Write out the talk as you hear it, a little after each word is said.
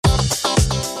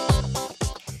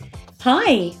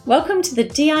Hi, welcome to the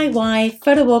DIY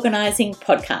Photo Organising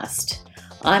Podcast.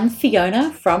 I'm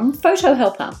Fiona from Photo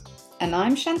Helper. And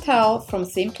I'm Chantal from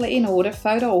Simply in Order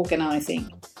Photo Organising.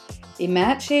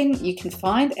 Imagine you can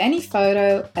find any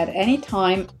photo at any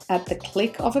time at the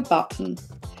click of a button.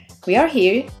 We are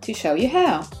here to show you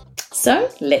how. So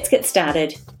let's get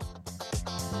started.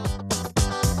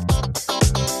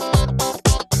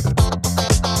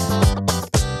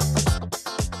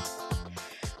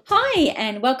 Hi,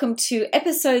 and welcome to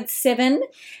episode 7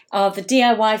 of the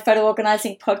DIY Photo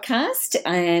Organising Podcast.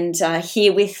 And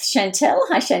here with Chantal.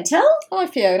 Hi, Chantal. Hi,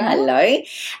 Fiona.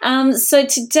 Hello. So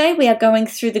today we are going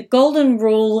through the golden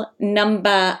rule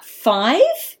number 5,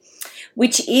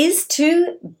 which is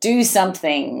to do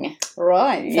something.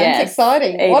 Right, sounds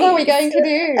exciting. What are we going to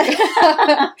do?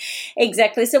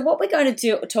 Exactly. So what we're going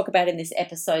to talk about in this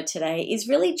episode today is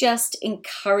really just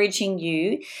encouraging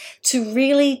you to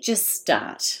really just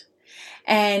start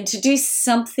and to do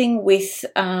something with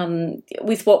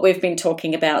what we've been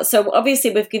talking about. So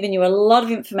obviously we've given you a lot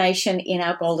of information in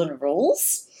our golden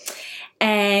rules.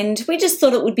 And we just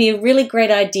thought it would be a really great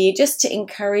idea just to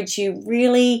encourage you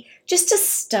really just to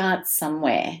start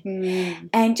somewhere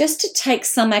and just to take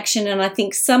some action. And I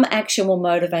think some action will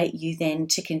motivate you then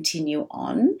to continue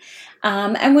on.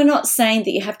 And we're not saying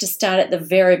that you have to start at the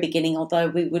very beginning, although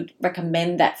we would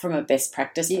recommend that from a best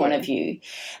practice point of view.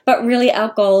 But really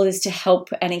our goal is to help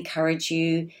and encourage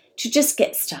you to just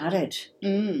get started.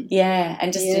 And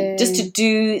just to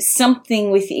do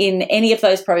something within any of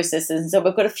those processes. So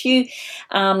we've got a few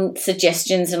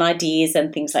suggestions and ideas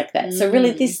and things like that. So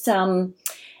really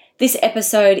this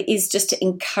episode is just to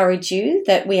encourage you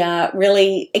that we are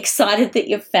really excited that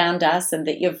you've found us and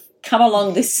that you've come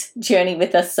along this journey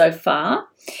with us so far.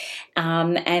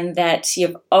 And that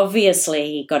you've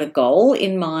obviously got a goal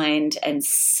in mind and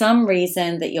some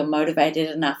reason that you're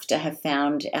motivated enough to have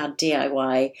found our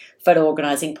DIY Photo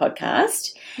Organising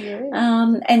Podcast.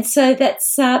 And so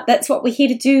that's what we're here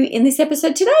to do in this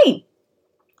episode today.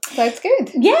 That's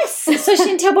good. Yes. So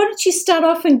Chantal, why don't you start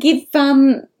off and give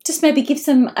just maybe give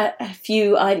some a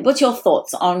few. What's your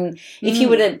thoughts on if you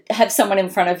were to have someone in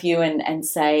front of you and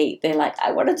say they're like,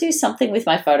 I want to do something with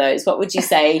my photos? What would you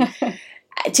say?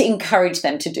 To encourage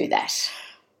them to do that?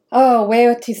 Oh,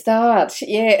 where to start?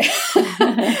 Yeah.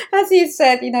 As you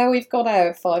said, we've got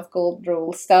our 5 golden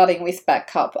rules, starting with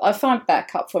backup. I find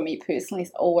backup for me personally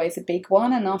is always a big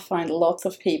one, and I find lots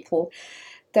of people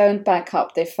don't back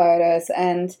up their photos,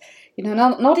 and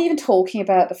not even talking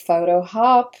about the photo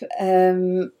hub,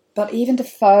 but even the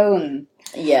phone.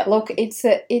 Yeah. Look, it's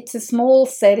a small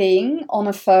setting on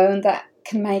a phone that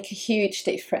can make a huge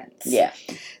difference. Yeah.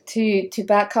 To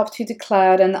back up to the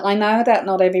cloud, and I know that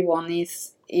not everyone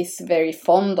is very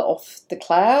fond of the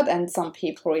cloud, and some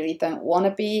people really don't want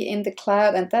to be in the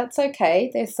cloud, and that's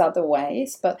okay. There's other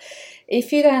ways, but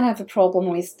if you don't have a problem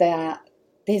with that,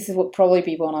 this would probably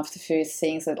be one of the first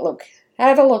things that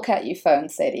have a look at your phone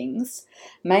settings.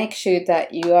 Make sure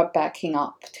that you are backing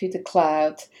up to the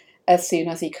cloud as soon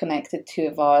as you're connected to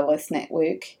a wireless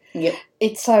network. Yep.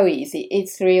 It's so easy.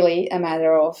 It's really a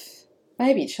matter of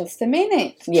maybe just a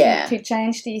minute to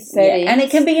change these settings. Yeah. And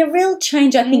it can be a real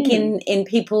change, I think, in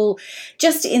people,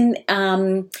 just in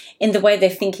the way they're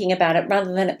thinking about it,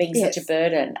 rather than it being such a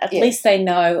burden. At least they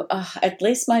know, at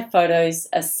least my photos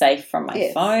are safe from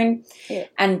my phone,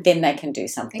 and then they can do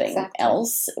something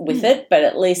else with it. But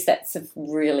at least that's a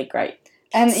really great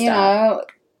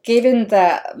start. Given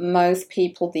that most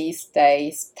people these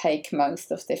days take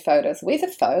most of their photos with a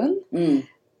phone,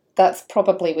 that's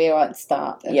probably where I'd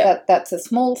start. Yep. That's a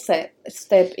small step.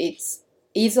 It's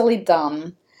easily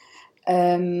done,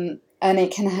 and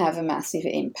it can have a massive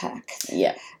impact.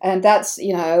 Yeah, and that's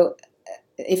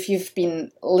if you've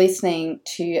been listening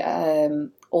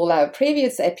to all our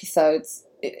previous episodes,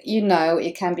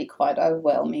 it can be quite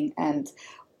overwhelming, and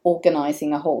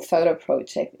organising a whole photo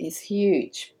project is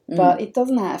huge. But it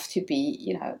doesn't have to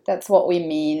be. That's what we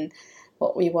mean.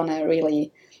 What we want to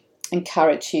really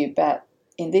encourage you about.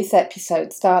 In this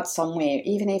episode, start somewhere,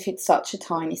 even if it's such a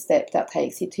tiny step that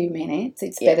takes you 2 minutes.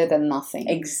 It's better than nothing.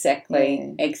 Exactly.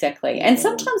 And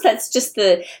sometimes that's just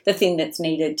the thing that's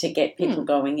needed to get people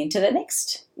going into the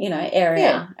next,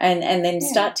 area, and then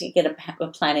start to get a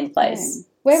plan in place. Yeah.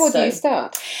 Where would you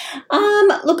start?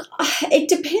 Look, it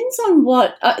depends on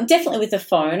what. Definitely with the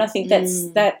phone, I think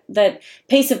that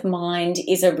peace of mind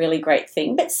is a really great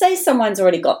thing. But say someone's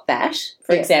already got that,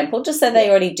 for example, just so they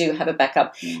already do have a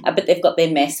backup, but they've got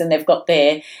their mess and they've got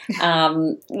their,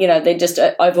 they're just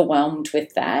overwhelmed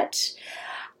with that.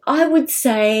 I would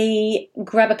say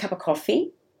grab a cup of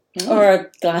coffee. Or a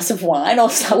glass of wine or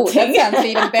something. Ooh, that sounds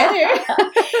even better.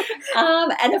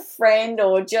 and a friend,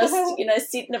 or just,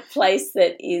 sit in a place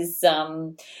that is,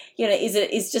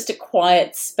 is just a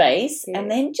quiet space, and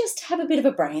then just have a bit of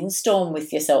a brainstorm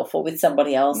with yourself or with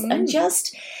somebody else, and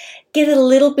just get a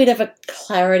little bit of a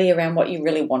clarity around what you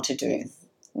really want to do.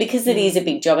 Because it is a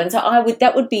big job. And so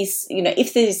that would be,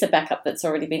 if there's a backup that's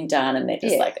already been done and they're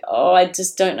just like, I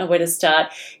just don't know where to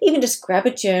start, even just grab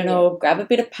a journal, grab a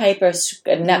bit of paper,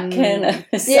 a napkin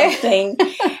or something,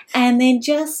 and then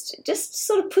just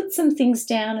sort of put some things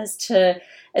down as to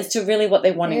really what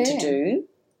they're wanting to do.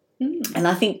 And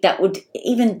I think that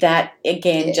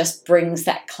again just brings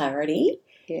that clarity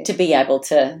to be able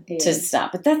to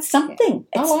start. But that's something.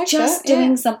 It's like just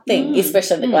doing something,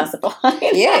 especially the glass of wine.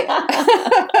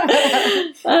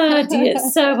 Oh dear.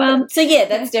 So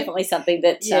that's definitely something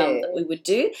that we would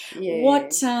do.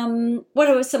 What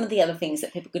are some of the other things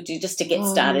that people could do just to get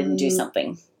started and do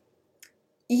something?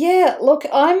 Yeah, look,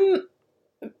 I'm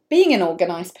being an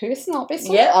organised person,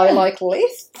 obviously. I like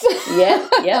lists.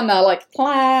 And I like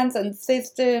plans and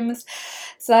systems.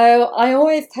 So I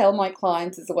always tell my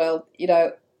clients as well,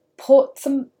 put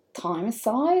some time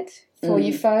aside for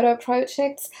your photo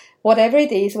projects, whatever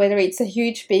it is, whether it's a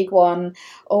huge big one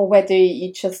or whether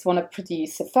you just want to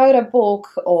produce a photo book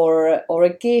or a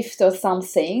gift or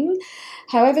something,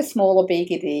 however small or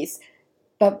big it is.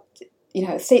 But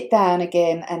sit down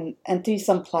again and do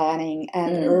some planning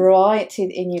and write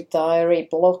it in your diary,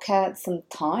 block out some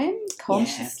time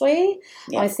consciously.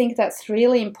 I think that's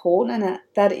really important, and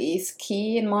that is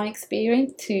key in my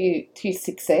experience to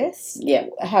success,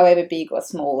 however big or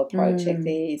small a project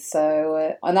is.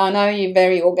 So, and I know you're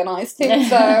very organised too,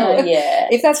 so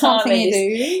if that's something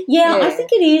you do. I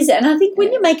think it is. And I think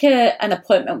when you make an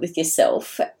appointment with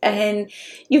yourself, and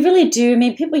you really do,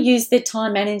 people use their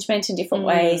time management in different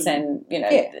ways, and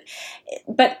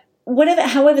but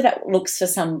however that looks for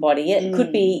somebody, it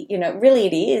could be, really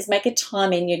it is, make a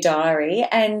time in your diary,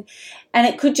 and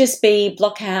it could just be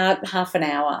block out half an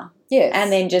hour,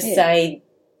 and then just say,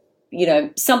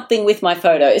 something with my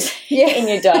photos in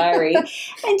your diary,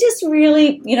 and just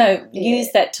really,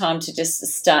 use that time to just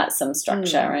start some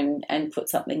structure and put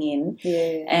something in.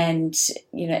 And,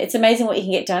 it's amazing what you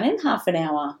can get done in half an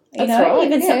hour.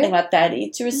 Even something like that.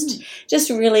 It's just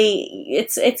really,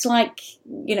 it's like,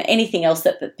 anything else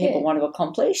that people want to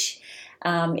accomplish.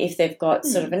 If they've got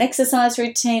sort of an exercise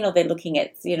routine, or they're looking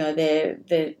at,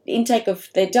 the intake of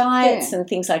their diets and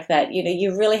things like that,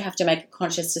 you really have to make a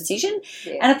conscious decision.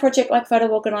 And a project like photo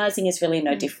organising is really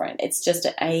no different. It's just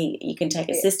you can take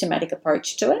a systematic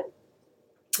approach to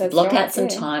it, block out some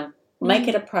time, make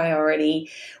it a priority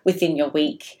within your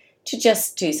week to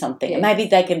just do something. Maybe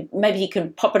you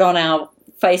can pop it on our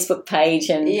Facebook page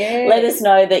and let us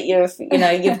know that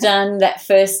you've done that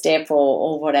first step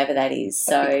or whatever that is.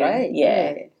 So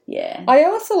great. I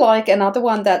also like another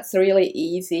one that's really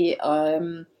easy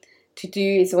to do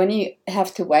is when you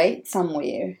have to wait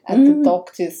somewhere at the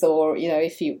doctor's, or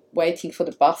if you're waiting for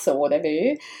the bus or whatever,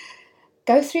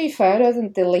 go through your photos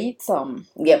and delete some.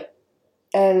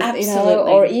 And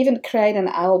absolutely. Or even create an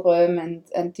album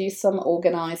and do some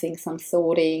organising, some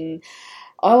sorting.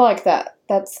 I like that.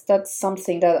 That's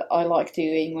something that I like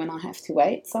doing when I have to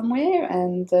wait somewhere,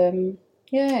 and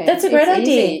that's a great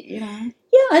idea. Easy,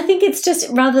 I think it's just,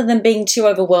 rather than being too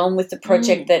overwhelmed with the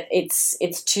project that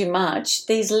it's too much,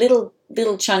 these little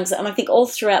chunks, and I think all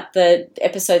throughout the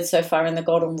episode so far in the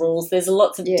Golden Rules, there's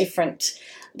lots of different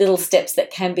little steps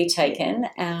that can be taken,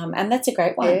 and that's a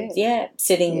great one.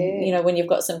 Sitting, when you've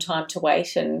got some time to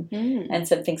wait and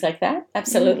some things like that.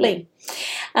 Absolutely.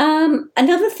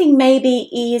 Another thing maybe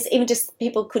is even just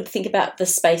people could think about the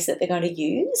space that they're going to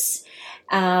use,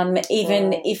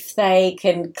 even if they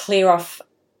can clear off,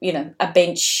 a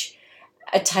bench,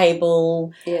 a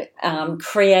table,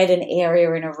 create an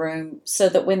area in a room so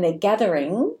that when they're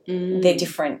gathering their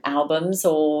different albums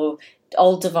or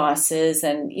old devices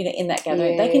and, in that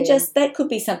gathering, they can that could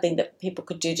be something that people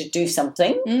could do to do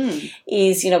something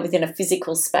is, within a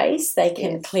physical space, they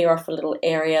can clear off a little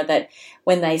area that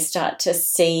when they start to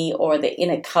see, or they're in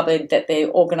a cupboard that they're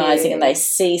organising and they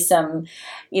see some,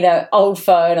 old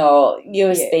phone or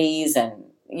USBs and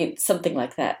something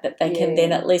like that they can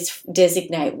then at least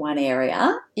designate one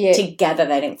area to gather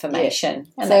that information.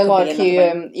 And so like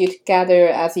you gather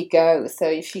as you go. So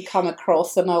if you come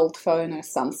across an old phone or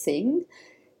something,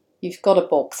 you've got a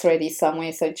box ready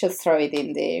somewhere, so just throw it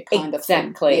in there kind of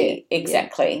thing.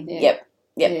 Exactly. Yep.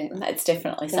 That's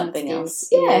definitely something else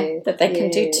that they can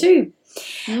do too.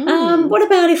 What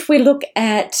about if we look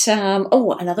at,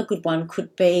 another good one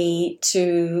could be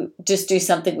to just do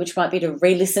something which might be to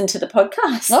re-listen to the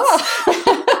podcast.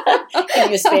 in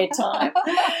your spare time.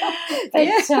 But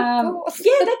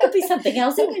Yeah, that could be something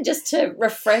else, even just to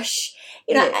refresh.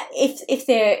 You know,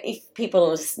 if people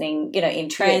are listening, you know, in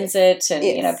transit, and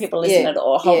you know, people listen at a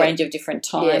whole range of different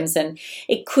times, and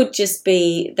it could just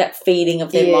be that feeding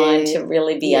of their mind to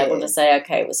really be able to say,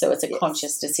 okay, so it's a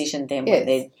conscious decision then when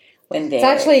they're. It's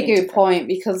actually a good point,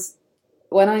 because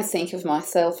when I think of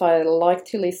myself, I like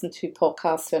to listen to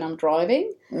podcasts when I'm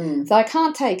driving, so I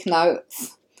can't take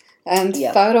notes. And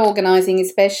photo organising,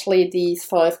 especially these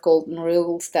 5 golden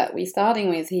rules that we're starting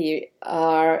with here,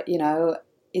 are, you know,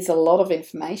 is a lot of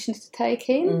information to take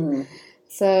in.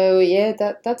 So,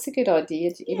 that's a good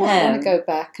idea. You might want to go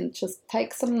back and just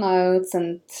take some notes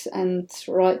and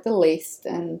write the list,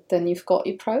 and then you've got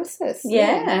your process.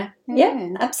 Yeah,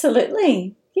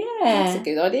 absolutely. Yeah. That's a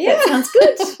good idea. That sounds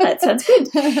good.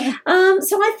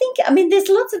 So I think, I mean, there's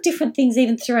lots of different things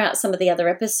even throughout some of the other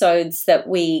episodes that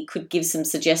we could give some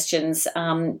suggestions.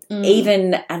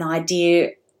 Even an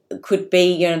idea could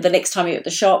be, you know, the next time you're at the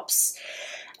shops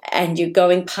and you're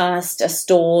going past a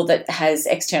store that has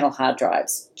external hard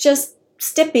drives, just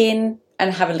step in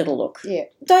and have a little look. Yeah.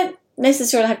 Don't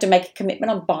necessarily have to make a commitment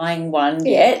on buying one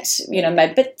yet, you know,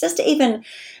 maybe, but just even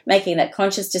making that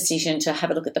conscious decision to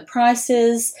have a look at the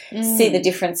prices, see the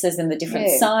differences in the different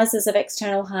sizes of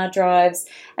external hard drives,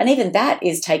 and even that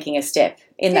is taking a step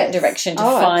in that direction to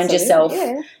find yourself,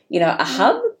 you know, a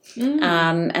hub,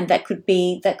 and that could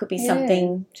be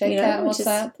something. Check you know, out what's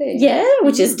out there.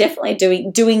 Which is definitely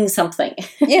doing something.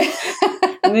 Yeah.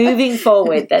 Moving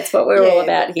forward, that's what we're all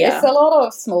about here. There's a lot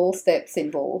of small steps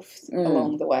involved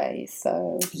along the way.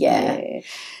 So yeah.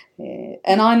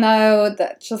 And I know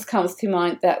that just comes to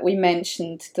mind that we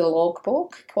mentioned the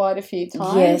logbook quite a few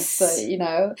times. Yes. So, you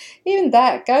know, even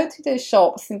that, go to the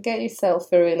shops and get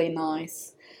yourself a really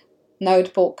nice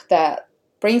notebook that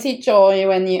brings you joy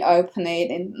when you open it,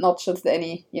 and not just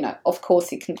any, you know, of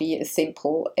course it can be a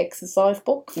simple exercise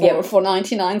book for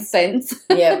 99 cents.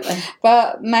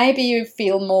 But maybe you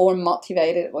feel more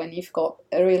motivated when you've got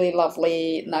a really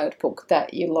lovely notebook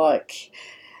that you like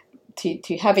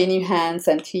to have in your hands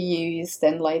and to use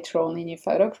then later on in your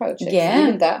photo project. Yeah. So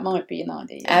even that might be an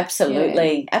idea.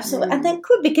 Absolutely. And that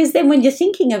could, because then when you're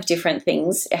thinking of different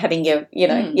things, having your, you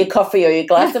know, your coffee or your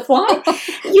glass of wine,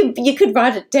 you could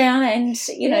write it down and,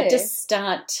 you know, just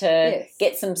start to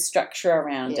get some structure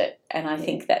around it. And I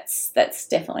think that's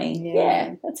definitely,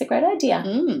 that's a great idea.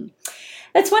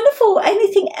 That's wonderful.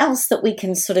 Anything else that we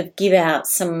can sort of give out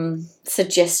some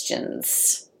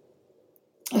suggestions?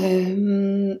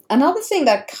 Another thing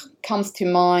that comes to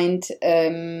mind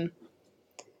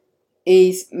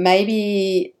is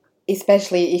maybe,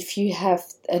 especially if you have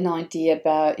an idea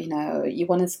about, you know, you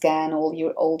want to scan all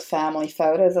your old family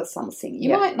photos or something,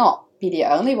 you might not be the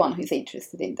only one who's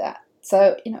interested in that.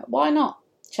 So, you know, why not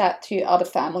chat to other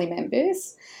family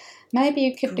members? Maybe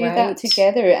you could do that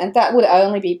together, and that would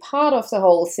only be part of the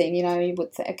whole thing. You know, you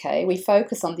would say, okay, we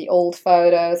focus on the old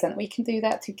photos and we can do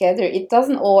that together. It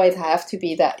doesn't always have to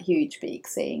be that huge, big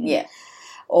thing. Yeah.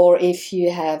 Or if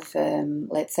you have,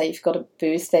 let's say you've got a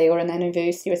birthday or an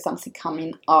anniversary or something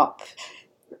coming up,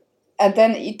 and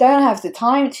then you don't have the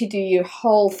time to do your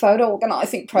whole photo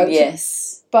organising project.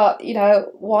 Yes. But, you know,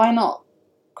 why not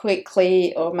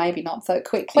quickly, or maybe not so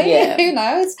quickly, who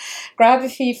knows, grab a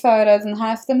few photos and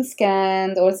have them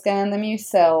scanned, or scan them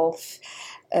yourself,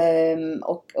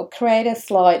 or create a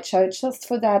slideshow just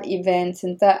for that event,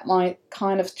 and that might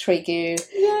kind of trigger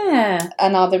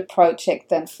another project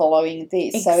then following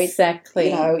this. Exactly. So,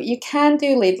 you know, you can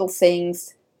do little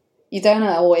things. You don't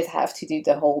always have to do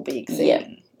the whole big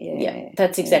thing. Yeah,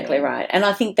 that's exactly right. And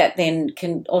I think that then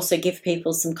can also give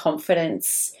people some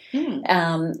confidence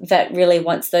that really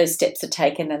once those steps are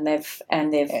taken and they've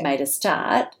made a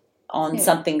start on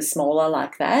something smaller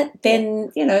like that,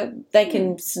 then, you know, they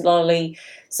can slowly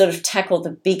sort of tackle the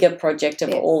bigger project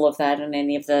of all of that and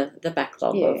any of the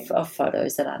backlog of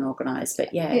photos that aren't organised. But,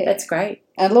 that's great.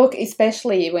 And look,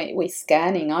 especially when we're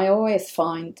scanning, I always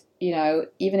find, you know,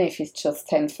 even if it's just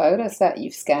 10 photos that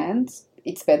you've scanned,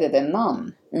 it's better than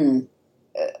none.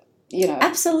 You know,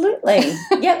 absolutely.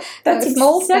 Yep, that's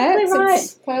small exactly steps, right.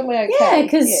 It's totally okay. Yeah,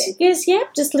 because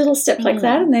just little steps like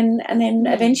that, and then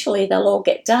eventually they'll all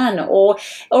get done. Or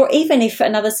even if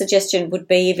another suggestion would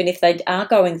be, even if they are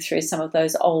going through some of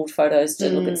those old photos to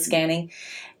look at scanning,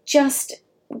 just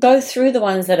go through the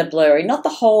ones that are blurry, not the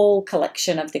whole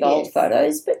collection of the old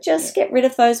photos, but just get rid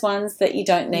of those ones that you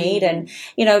don't need. And,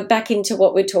 you know, back into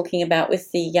what we're talking about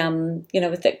with the, you know,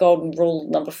 with that golden rule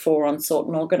number 4 on sort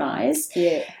and organise.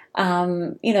 Yeah.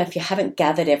 You know, if you haven't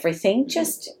gathered everything,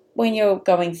 just when you're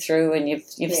going through and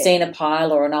you've seen a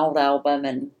pile or an old album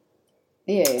and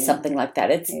Yeah. something like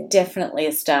that. It's Yeah. definitely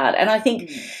a start. And I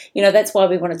think, that's why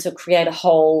we wanted to create a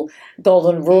whole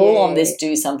golden rule on this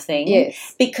do something.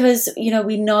 Yes. Because,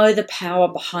 we know the power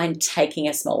behind taking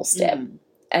a small step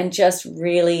and just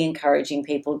really encouraging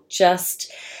people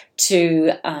just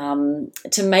to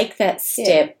make that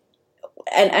step.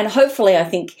 And hopefully, I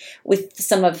think with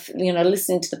some of,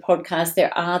 listening to the podcast,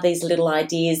 there are these little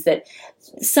ideas that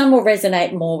some will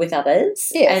resonate more with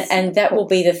others. Yes, and that will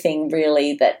be the thing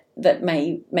really that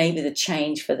may be the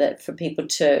change for people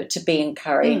to be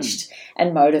encouraged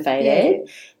and motivated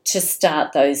to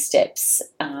start those steps,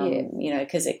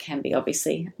 because it can be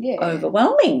obviously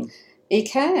overwhelming. It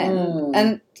can.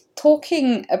 And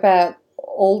talking about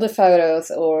older photos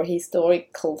or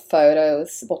historical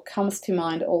photos, what comes to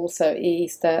mind also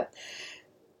is that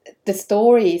the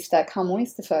stories that come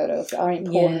with the photos are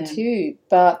important too,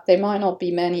 but there might not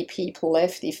be many people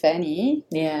left, if any,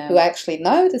 who actually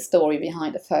know the story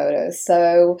behind the photos.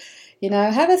 So,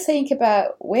 have a think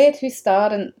about where to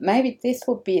start, and maybe this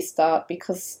would be a start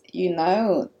because,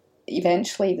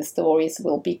 eventually the stories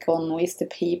will be gone with the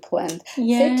people, and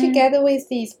sit together with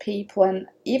these people, and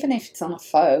even if it's on a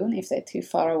phone, if they're too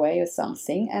far away or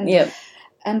something,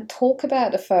 and talk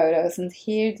about the photos and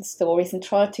hear the stories and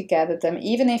try to gather them,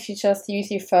 even if you just use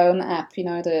your phone app,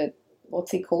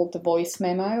 what's it called, the voice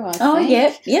memo, I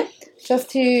think.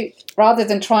 Just to, rather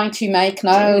than trying to make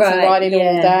notes and write it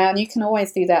all down, you can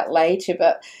always do that later,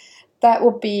 but that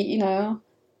would be,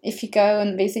 if you go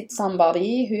and visit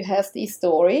somebody who has these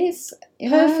stories, do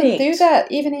that.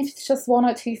 Even if it's just one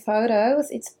or two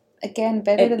photos, it's, again,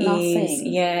 better than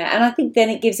nothing. And I think then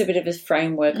it gives a bit of a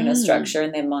framework and a structure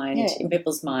in their mind, in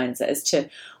people's minds, as to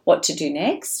what to do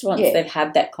next once they've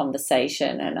had that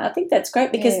conversation. And I think that's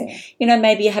great because,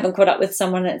 maybe you haven't caught up with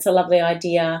someone and it's a lovely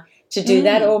idea to do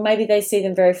that, or maybe they see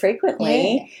them very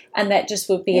frequently, and that just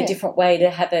would be a different way to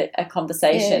have a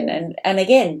conversation, and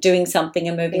again, doing something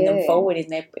and moving them forward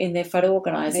in their photo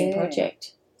organising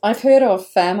project. I've heard of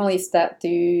families that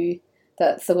do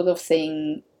that sort of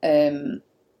thing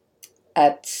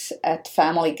at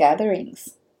family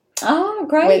gatherings. Oh,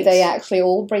 great. Where they actually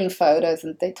all bring photos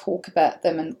and they talk about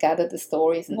them and gather the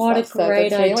stories and what stuff. What a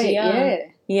great idea.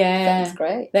 Yeah. Sounds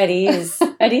great. That is.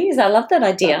 It is. I love that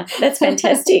idea. That's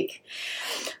fantastic.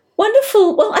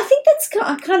 Wonderful. Well, I think that's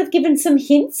kind of given some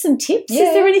hints and tips. Is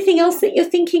there anything else that you're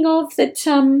thinking of that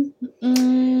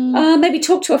maybe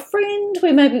talk to a friend?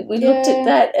 We looked at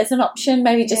that as an option,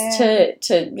 maybe just to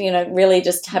really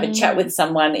just have a chat with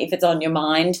someone if it's on your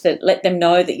mind, that let them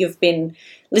know that you've been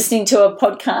listening to a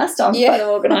podcast on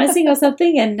photo organising or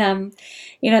something, and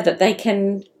that they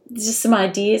can, just some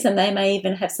ideas, and they may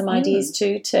even have some ideas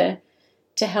too to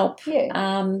help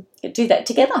do that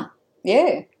together.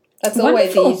 Yeah. That's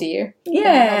wonderful. Always easier.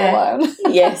 Yeah.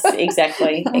 Yes,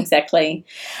 exactly.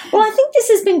 Well, I think this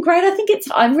has been great.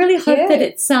 I really hope that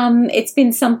it's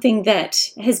been something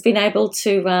that has been able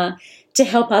to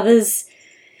help others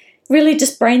really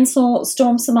just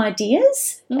brainstorm some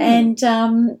ideas and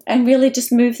really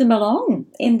just move them along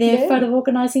in their photo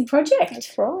organising project.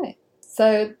 That's right.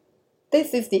 So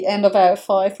this is the end of our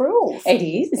 5 rules. It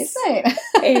is. Isn't it?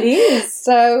 It is.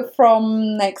 So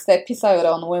from next episode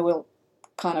on, we will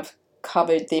kind of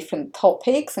cover different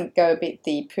topics and go a bit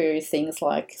deeper, things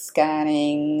like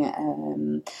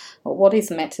scanning, what is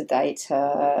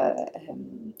metadata,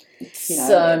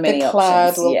 so many the cloud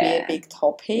options. will be a big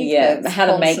topic. Yeah, how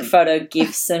to make photo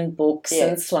GIFs and books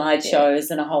and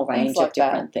slideshows and a whole range of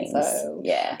different things. So,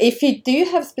 if you do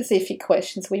have specific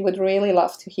questions, we would really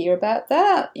love to hear about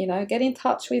that. Get in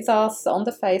touch with us on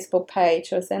the Facebook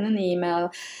page or send an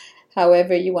email.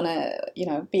 However you want to,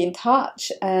 be in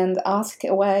touch and ask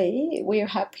away. We're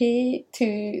happy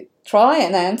to try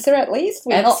and answer at least.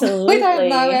 We don't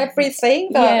know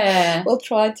everything, but we'll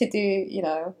try to do,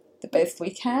 the best we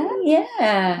can.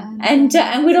 Yeah. And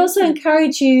we'd also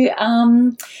encourage you,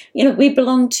 we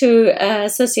belong to an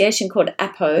association called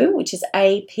APPO, which is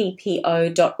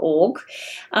appo.org.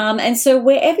 And so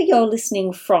wherever you're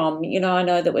listening from, I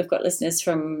know that we've got listeners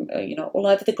from, all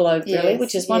over the globe, really,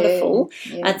 which is wonderful.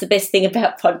 That's the best thing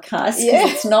about podcasts,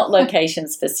 because it's not location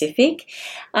specific.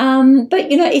 But,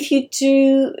 if you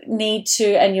do need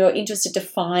to, and you're interested to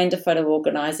find a photo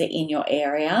organiser in your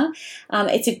area,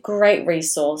 it's a great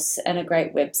resource and a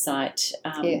great website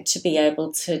to be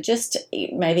able to just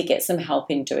maybe get some help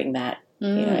in doing that.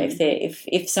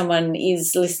 If someone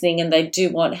is listening and they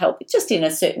do want help just in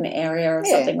a certain area or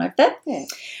something like that,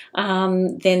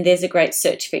 then there's a great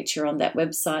search feature on that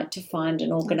website to find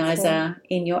an organiser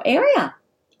in your area.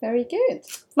 Very good.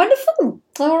 Wonderful.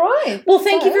 All right. Well,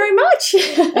 thank you very much.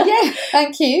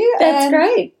 Thank you. That's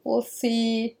great. We'll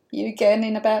see you again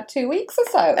in about 2 weeks or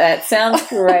so. That sounds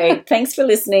great. Thanks for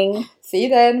listening. See you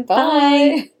then.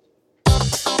 Bye.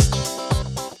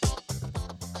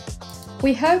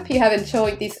 We hope you have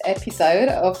enjoyed this episode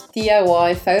of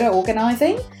DIY photo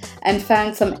organising and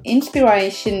found some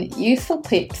inspiration, useful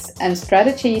tips and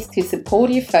strategies to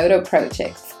support your photo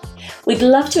projects. We'd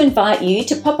love to invite you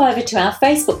to pop over to our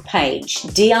Facebook page,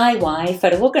 DIY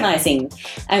Photo Organising,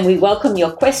 and we welcome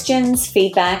your questions,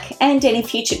 feedback and any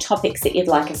future topics that you'd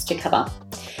like us to cover.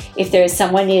 If there is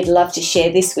someone you'd love to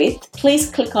share this with, please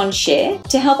click on share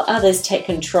to help others take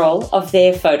control of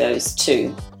their photos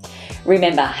too.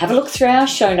 Remember, have a look through our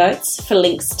show notes for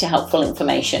links to helpful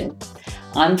information.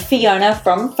 I'm Fiona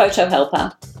from Photo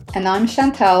Helper. And I'm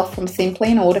Chantal from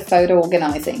Simply in Order Photo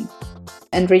Organising.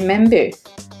 And remember,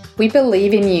 we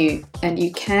believe in you and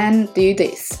you can do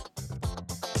this.